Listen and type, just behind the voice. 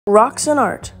Rocks and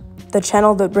Art, the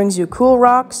channel that brings you cool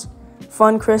rocks,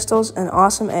 fun crystals, and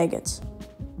awesome agates.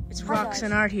 It's Rocks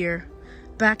and Art here,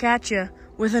 back at you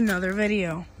with another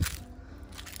video.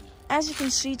 As you can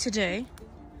see today,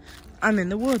 I'm in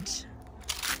the woods.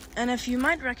 And if you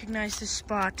might recognize this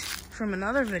spot from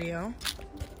another video,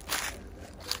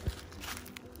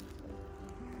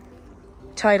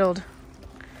 titled,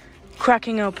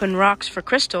 Cracking Open Rocks for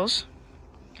Crystals,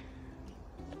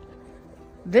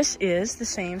 this is the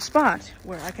same spot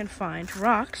where I can find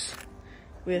rocks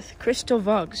with crystal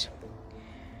vugs.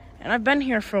 And I've been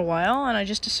here for a while, and I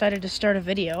just decided to start a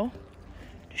video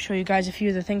to show you guys a few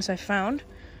of the things I found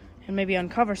and maybe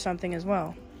uncover something as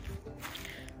well.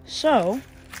 So,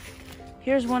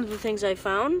 here's one of the things I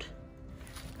found.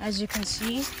 As you can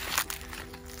see,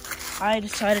 I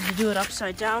decided to do it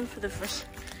upside down for the first...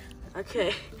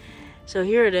 Okay, so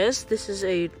here it is. This is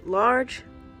a large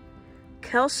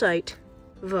calcite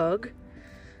vug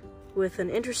with an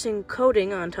interesting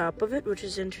coating on top of it, which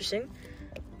is interesting.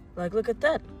 Like, look at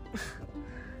that.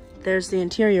 There's the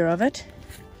interior of it.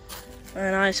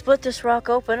 And I split this rock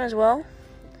open as well.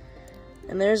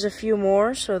 And there's a few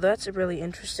more, so that's really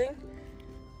interesting.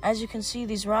 As you can see,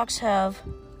 these rocks have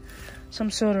some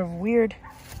sort of weird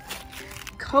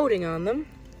coating on them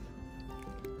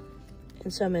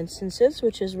in some instances,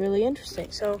 which is really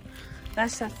interesting. So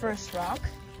that's that first rock.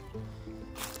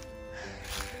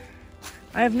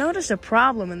 I have noticed a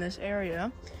problem in this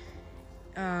area,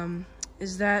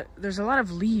 is that there's a lot of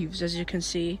leaves, as you can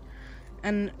see,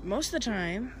 and most of the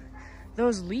time,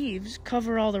 those leaves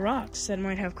cover all the rocks that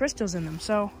might have crystals in them.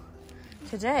 So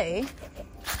today,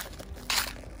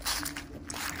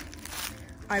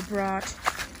 I brought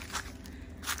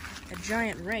a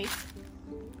giant rake,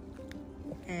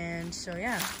 and so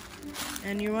yeah,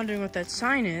 and you're wondering what that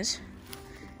sign is.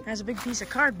 It has a big piece of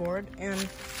cardboard, and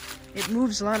it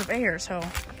moves a lot of air, so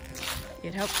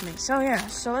it helps me. So yeah,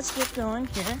 so let's get going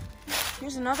here.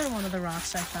 Here's another one of the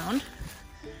rocks I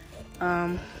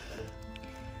found.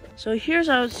 So here's,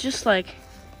 I was just like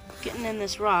getting in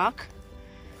this rock,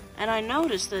 and I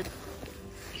noticed that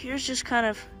here's just kind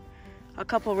of a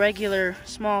couple regular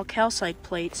small calcite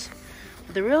plates.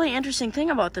 But the really interesting thing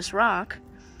about this rock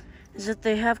is that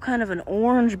they have kind of an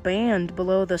orange band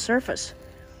below the surface.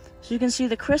 So you can see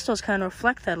the crystals kind of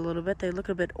reflect that a little bit. They look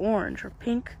a bit orange or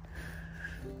pink.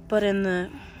 But in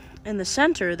the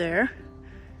center there,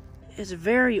 it's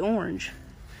very orange.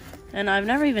 And I've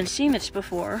never even seen this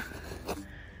before.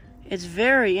 It's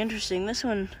very interesting. This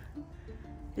one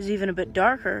is even a bit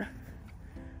darker.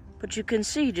 But you can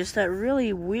see just that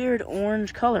really weird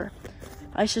orange color.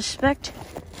 I suspect...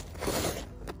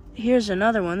 Here's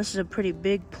another one. This is a pretty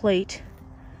big plate.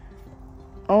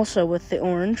 Also with the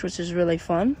orange, which is really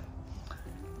fun.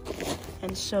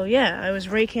 And so, yeah, I was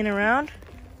raking around.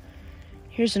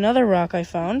 Here's another rock I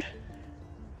found.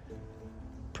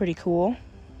 Pretty cool.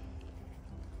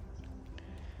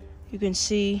 You can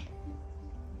see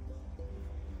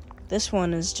this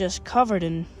one is just covered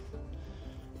in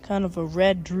kind of a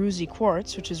red druzy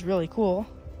quartz, which is really cool.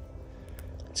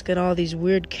 It's got all these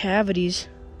weird cavities.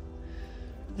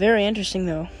 Very interesting,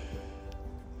 though,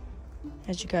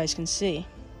 as you guys can see.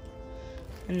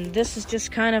 And this is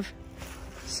just kind of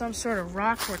some sort of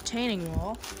rock retaining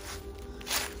wall.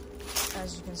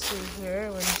 As you can see here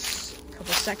in a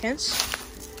couple seconds.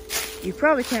 You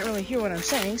probably can't really hear what I'm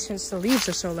saying since the leaves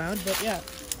are so loud, but yeah,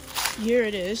 here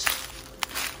it is.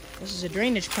 This is a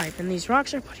drainage pipe, and these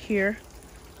rocks are put here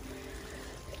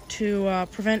to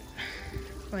prevent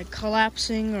like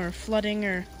collapsing or flooding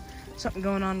or something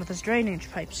going on with this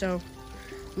drainage pipe. So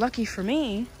lucky for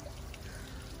me,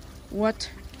 what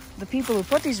the people who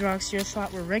put these rocks here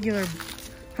thought were regular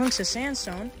hunks of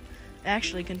sandstone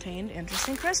actually contained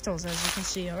interesting crystals, as you can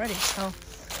see already. So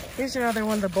here's another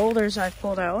one of the boulders I've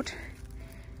pulled out,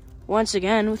 once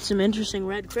again with some interesting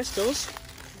red crystals.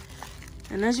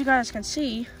 And as you guys can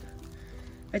see,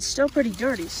 it's still pretty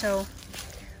dirty, so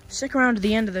stick around to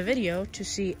the end of the video to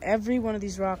see every one of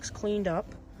these rocks cleaned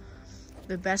up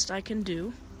the best I can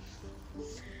do.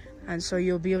 And so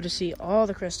you'll be able to see all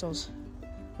the crystals.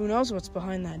 Who knows what's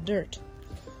behind that dirt?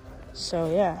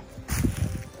 So yeah.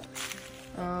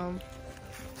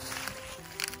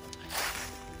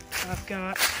 I've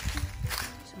got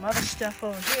some other stuff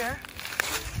over here.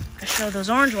 I showed those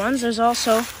orange ones. There's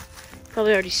also,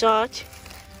 probably already saw it,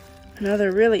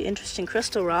 another really interesting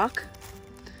crystal rock.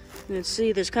 You can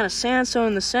see there's kind of sandstone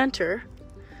in the center,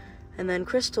 and then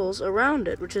crystals around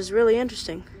it, which is really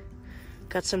interesting.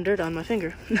 Got some dirt on my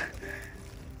finger.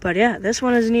 But yeah, this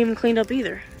one isn't even cleaned up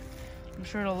either. I'm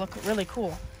sure it'll look really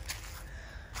cool.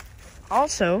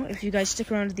 Also, if you guys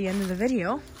stick around to the end of the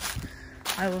video,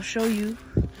 I will show you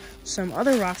some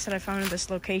other rocks that I found at this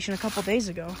location a couple days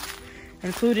ago,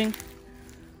 including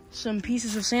some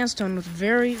pieces of sandstone with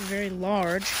very, very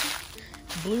large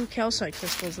blue calcite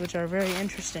crystals, which are very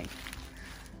interesting.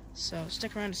 So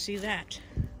stick around to see that.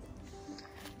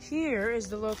 Here is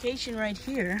the location right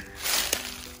here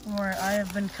where I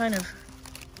have been kind of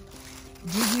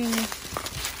digging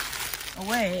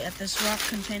away at this rock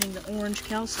containing the orange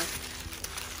calcite.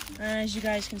 As you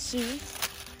guys can see,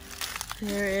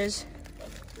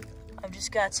 I've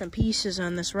just got some pieces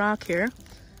on this rock here.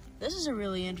 This is a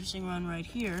really interesting one right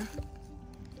here.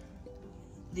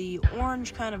 The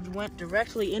orange kind of went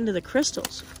directly into the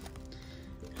crystals.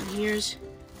 And here's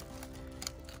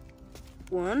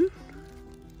one.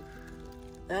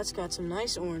 That's got some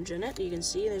nice orange in it. You can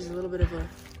see there's a little bit of a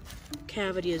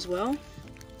cavity as well.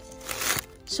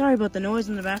 Sorry about the noise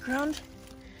in the background.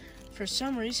 For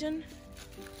some reason,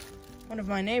 one of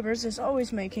my neighbors is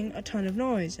always making a ton of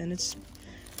noise, and it's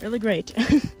really great.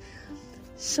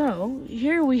 So,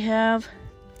 here we have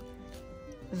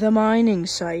the mining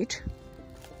site.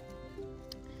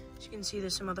 As you can see,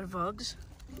 there's some other vugs.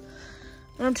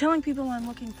 When I'm telling people I'm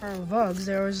looking for vugs,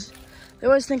 they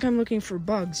always think I'm looking for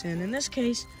bugs, and in this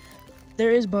case,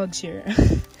 there is bugs here.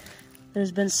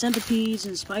 There's been centipedes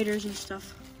and spiders and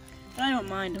stuff, but I don't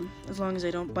mind them as long as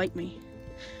they don't bite me.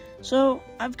 So,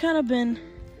 I've kind of been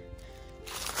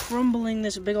crumbling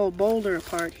this big old boulder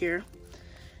apart here.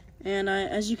 And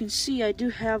as you can see, I do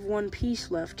have one piece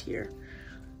left here,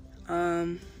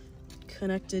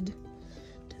 connected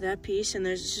to that piece, and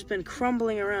there's just been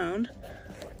crumbling around.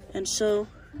 And so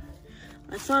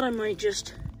I thought I might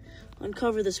just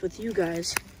uncover this with you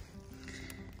guys.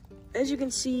 As you can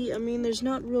see, I mean, there's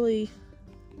not really,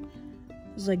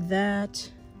 it's like that.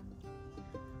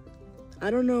 I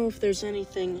don't know if there's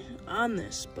anything on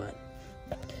this, but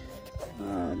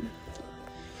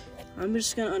I'm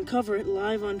just gonna uncover it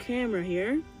live on camera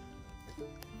here.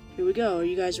 Here we go. Are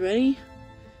you guys ready?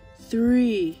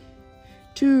 3,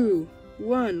 2,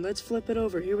 1. Let's flip it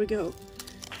over. Here we go.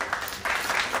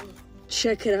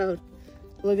 Check it out.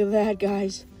 Look at that,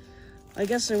 guys. I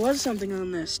guess there was something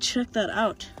on this. Check that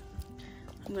out.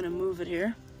 I'm gonna move it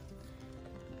here.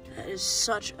 That is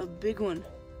such a big one.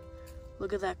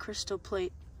 Look at that crystal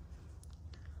plate.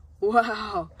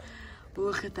 Wow.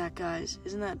 Look at that, guys.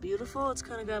 Isn't that beautiful? It's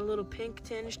kind of got a little pink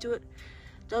tinge to it.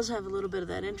 It does have a little bit of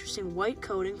that interesting white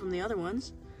coating from the other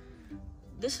ones.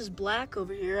 This is black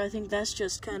over here. I think that's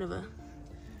just kind of a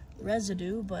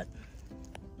residue, but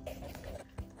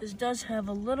this does have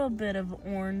a little bit of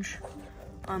orange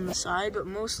on the side, but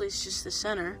mostly it's just the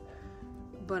center.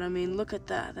 But I mean, look at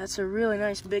that. That's a really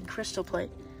nice big crystal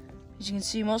plate. As you can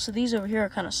see, most of these over here are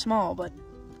kind of small, but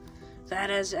that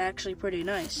is actually pretty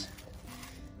nice.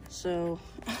 So,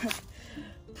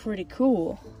 pretty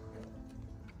cool.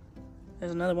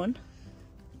 There's another one.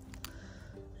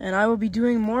 And I will be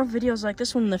doing more videos like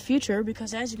this one in the future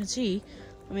because, as you can see,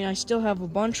 I mean, I still have a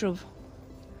bunch of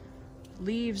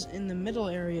leaves in the middle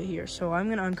area here. So I'm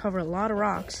going to uncover a lot of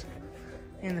rocks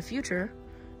in the future,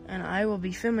 and I will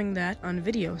be filming that on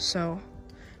video. So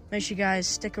make sure you guys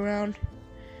stick around,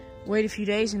 wait a few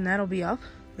days, and that'll be up,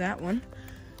 that one.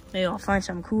 Maybe I'll find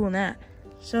something cool in that.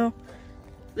 So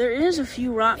there is a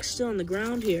few rocks still in the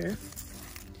ground here.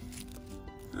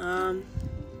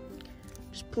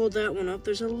 Just pulled that one up.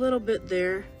 There's a little bit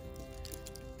there.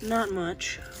 Not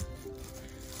much.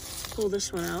 Pull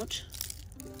this one out.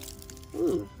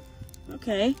 Ooh,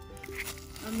 okay.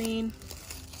 I mean,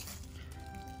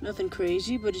 nothing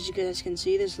crazy, but as you guys can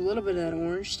see, there's a little bit of that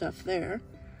orange stuff there.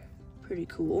 Pretty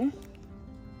cool.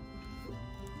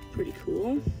 Pretty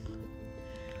cool.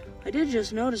 I did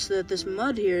just notice that this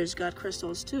mud here has got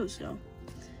crystals too, so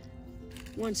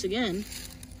once again,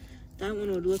 that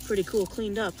one would look pretty cool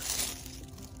cleaned up.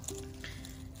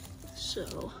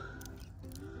 So,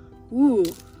 ooh.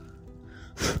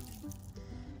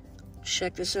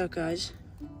 Check this out, guys.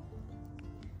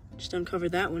 Just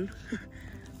uncovered that one.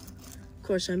 Of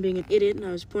course, I'm being an idiot and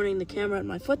I was pointing the camera at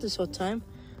my foot this whole time.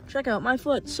 Check out my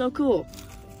foot, so cool.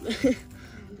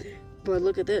 But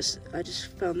look at this. I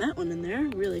just found that one in there.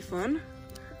 Really fun.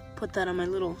 Put that on my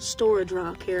little storage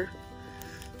rock here.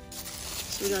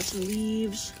 So we got some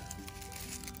leaves.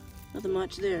 Nothing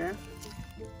much there.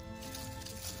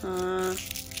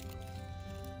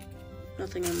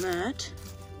 Nothing on that.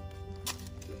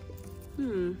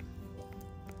 That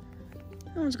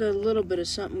one's got a little bit of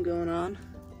something going on.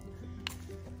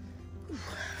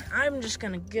 I'm just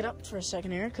gonna get up for a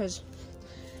second here because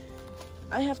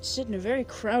I have to sit in a very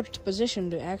crouched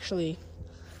position to actually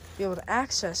be able to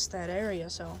access that area,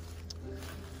 so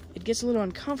it gets a little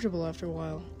uncomfortable after a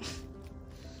while.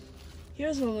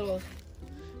 Here's a little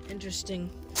interesting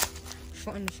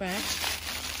fun fact.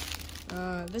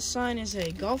 This sign is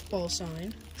a golf ball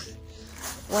sign.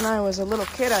 When I was a little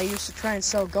kid, I used to try and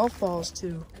sell golf balls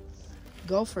to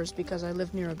golfers because I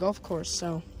lived near a golf course,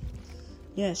 so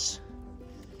yes.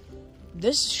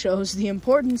 This shows the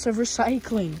importance of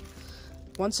recycling.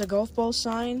 Once a golf ball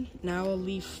sign, now a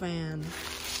leaf fan.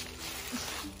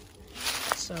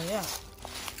 So yeah,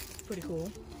 pretty cool.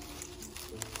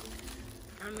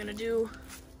 I'm gonna do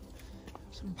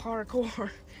some parkour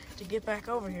to get back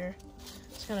over here.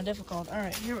 It's kind of difficult. All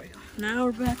right, here we go. Now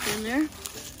we're back in there.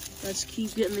 Let's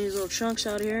keep getting these little chunks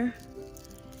out here.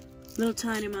 Little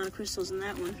tiny amount of crystals in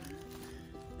that one.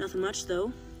 Nothing much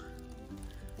though.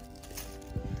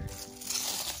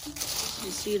 You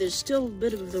see there's still a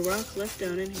bit of the rock left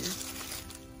down in here.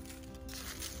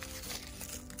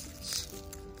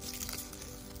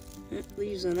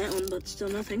 Leaves on that one, but still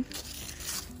nothing.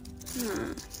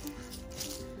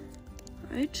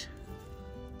 Right.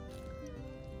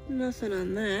 Nothing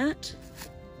on that.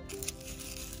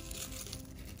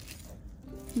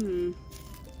 I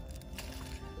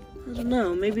don't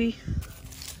know, maybe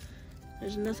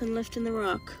there's nothing left in the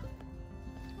rock.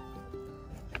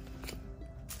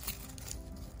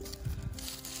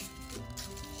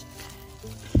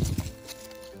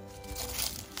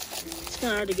 It's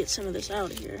kind of hard to get some of this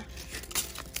out of here.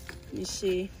 Let me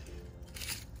see.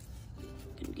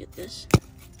 I can get this.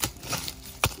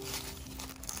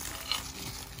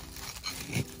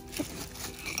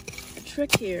 The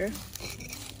trick here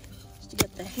is to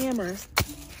get the hammer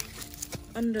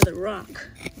under the rock,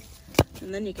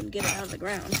 and then you can get it out of the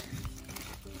ground.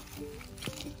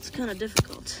 It's kind of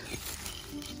difficult.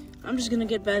 I'm just gonna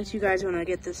get back to you guys when I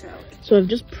get this out. So I've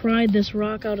just pried this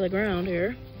rock out of the ground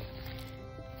here.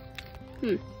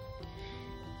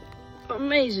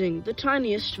 Amazing, the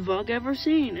tiniest vug ever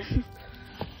seen.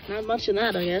 Not much in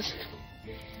that, I guess.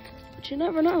 But you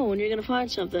never know when you're gonna find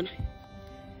something.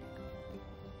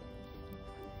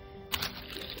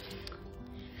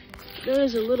 It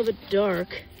is a little bit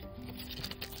dark,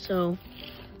 so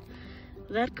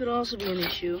that could also be an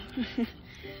issue.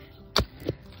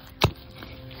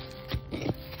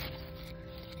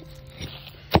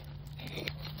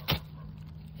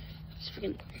 It's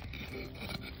freaking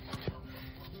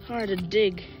hard to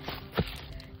dig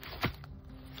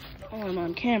while I'm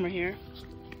on camera here.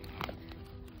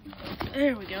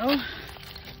 There we go.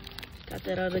 Got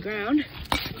that out of the ground.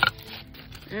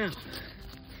 Now,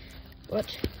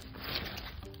 what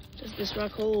does this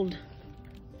rock hold?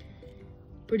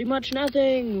 Pretty much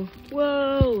nothing.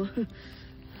 Whoa!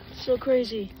 It's so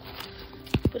crazy.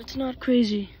 But it's not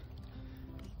crazy,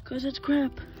 because it's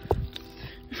crap.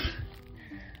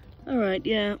 Alright,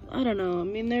 yeah, I don't know. I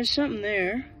mean, there's something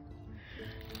there.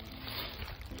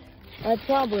 I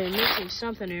probably am missing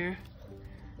something here.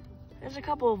 There's a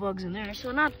couple of bugs in there,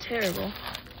 so not terrible.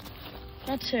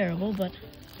 Not terrible, but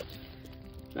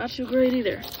not too great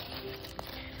either.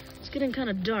 It's getting kind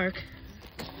of dark,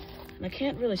 and I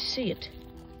can't really see it.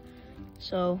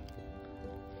 So,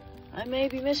 I may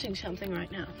be missing something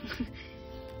right now.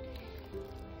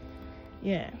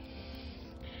 Yeah.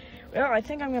 Well, I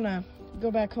think I'm gonna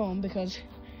go back home because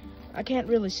I can't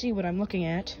really see what I'm looking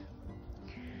at.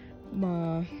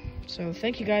 So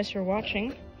thank you guys for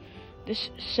watching this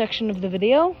section of the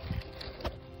video.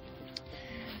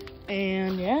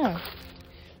 And yeah,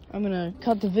 I'm gonna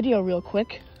cut the video real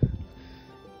quick.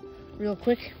 Real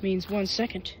quick means 1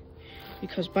 second,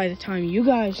 because by the time you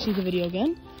guys see the video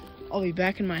again, I'll be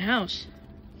back in my house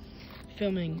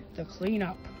filming the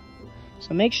cleanup.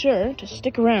 So make sure to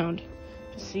stick around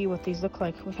to see what these look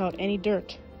like without any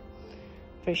dirt.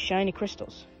 Very shiny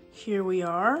crystals. Here we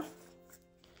are,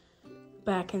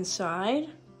 back inside.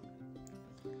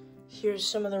 Here's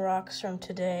some of the rocks from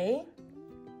today.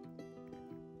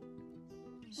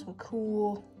 Some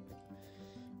cool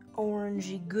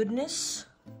orangey goodness.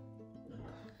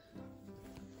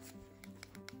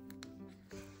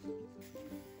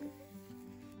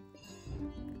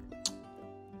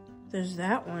 There's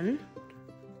that one.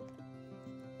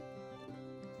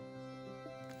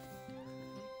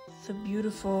 It's a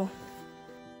beautiful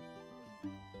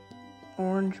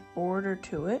orange border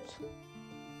to it.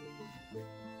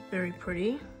 Very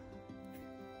pretty.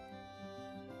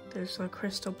 There's a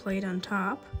crystal plate on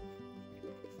top.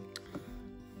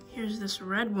 Here's this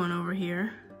red one over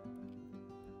here.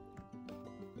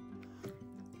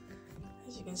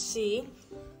 As you can see,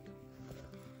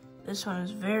 this one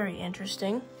is very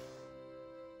interesting.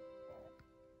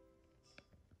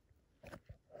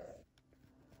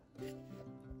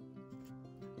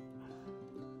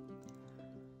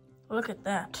 Look at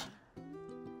that.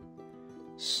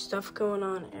 Stuff going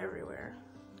on everywhere.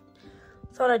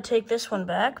 thought I'd take this one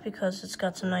back because it's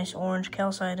got some nice orange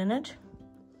calcite in it.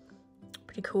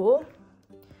 Pretty cool.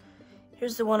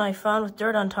 Here's the one I found with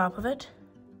dirt on top of it.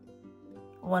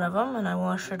 One of them, and I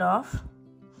washed it off.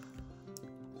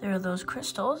 There are those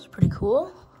crystals, pretty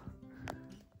cool.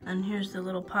 And here's the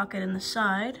little pocket in the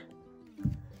side.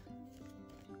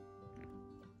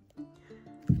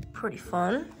 Pretty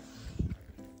fun.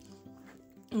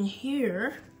 And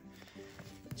here,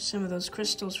 some of those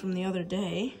crystals from the other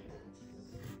day.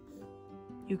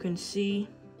 You can see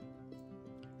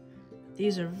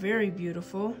these are very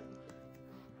beautiful.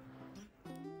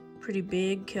 Pretty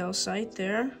big calcite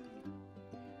there.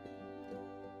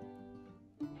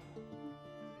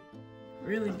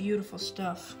 Really beautiful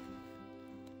stuff.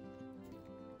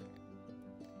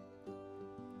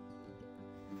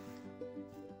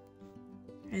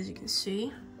 As you can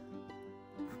see.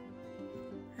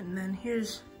 And then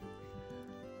here's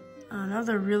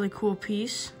another really cool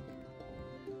piece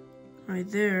right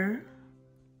there.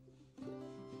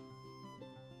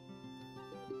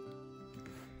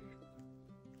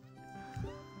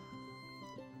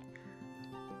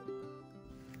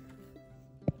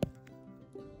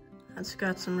 It's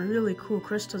got some really cool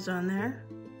crystals on there.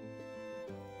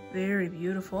 Very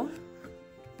beautiful.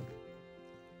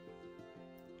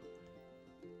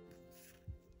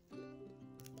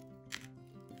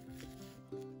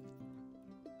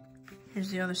 Here's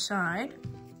the other side.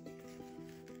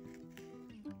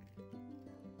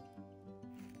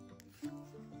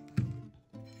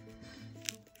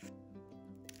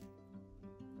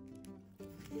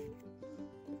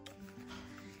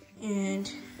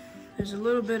 And there's a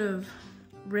little bit of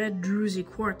red druzy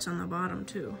quartz on the bottom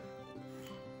too,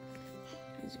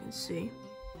 as you can see.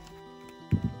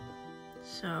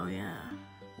 So yeah,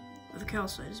 with the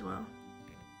calcite as well.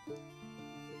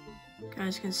 You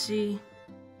guys can see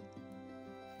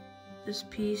this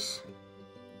piece.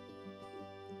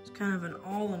 It's kind of an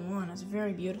all-in-one. It's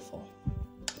very beautiful.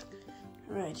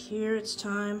 All right, here it's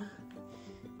time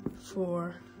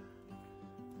for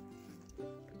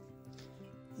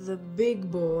the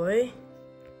big boy.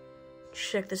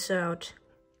 Check this out.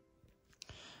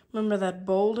 Remember that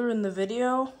boulder in the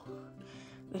video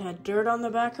that had dirt on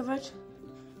the back of it?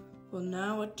 Well,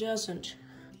 now it doesn't.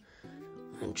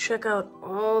 And check out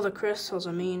all the crystals.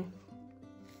 I mean,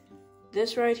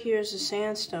 this right here is the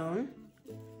sandstone,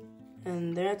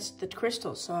 and that's the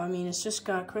crystals. So, I mean, it's just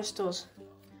got crystals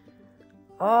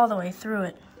all the way through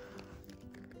it.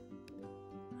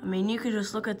 I mean, you could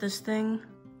just look at this thing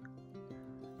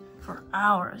for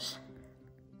hours.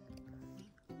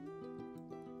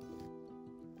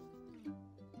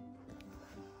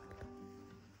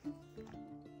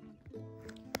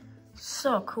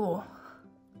 So cool.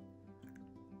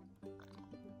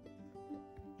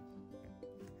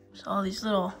 So all these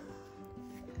little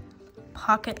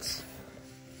pockets,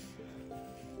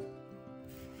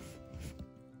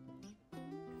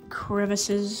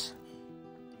 crevices,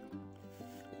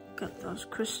 got those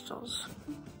crystals.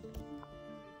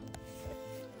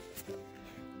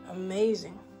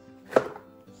 Amazing.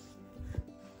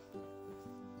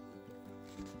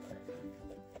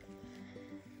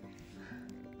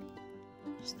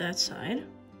 There's that side.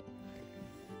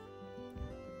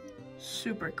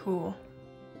 Super cool.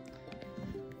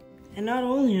 And not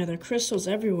only are there crystals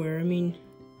everywhere, I mean,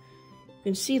 you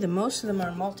can see that most of them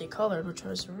are multicolored, which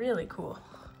was really cool.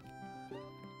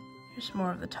 Here's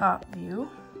more of the top view.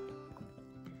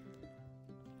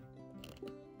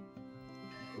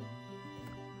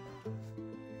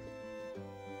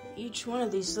 Each one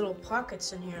of these little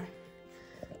pockets in here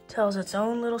tells its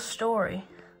own little story.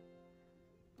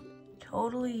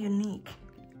 Totally unique.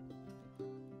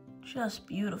 Just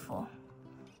beautiful.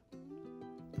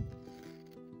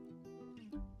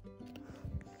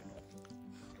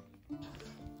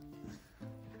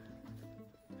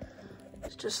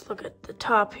 Let's just look at the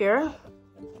top here.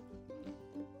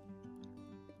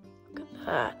 Look at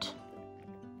that.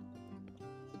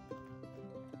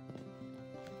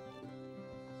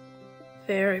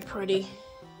 Very pretty.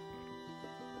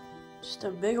 Just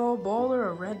a big old boulder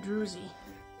of red druzy.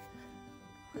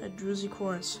 Red druzy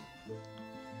quartz.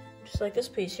 Just like this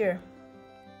piece here.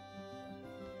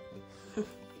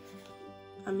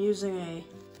 I'm using a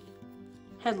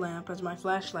headlamp as my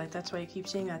flashlight. That's why you keep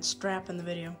seeing that strap in the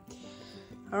video.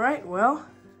 Alright, well,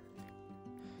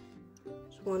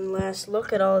 just one last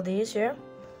look at all of these here.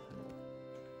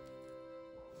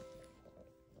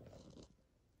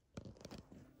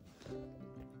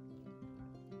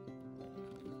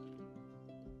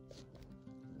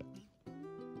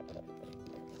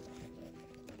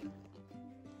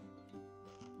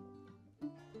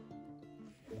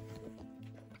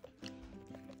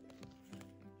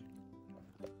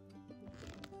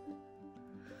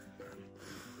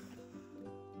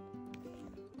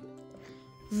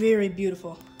 Very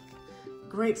beautiful.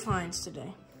 Great finds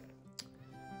today.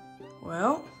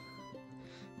 Well,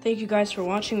 thank you guys for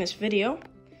watching this video.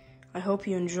 I hope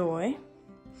you enjoy.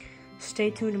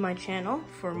 Stay tuned to my channel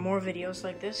for more videos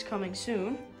like this coming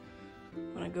soon.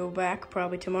 When I go back,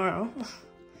 probably tomorrow.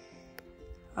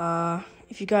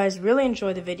 If you guys really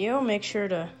enjoy the video, make sure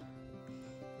to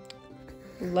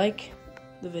like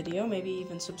the video, maybe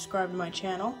even subscribe to my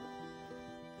channel.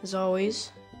 As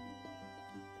always,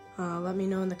 let me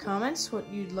know in the comments what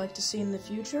you'd like to see in the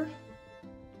future.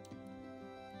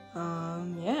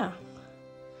 Yeah.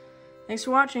 Thanks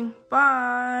for watching.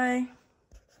 Bye!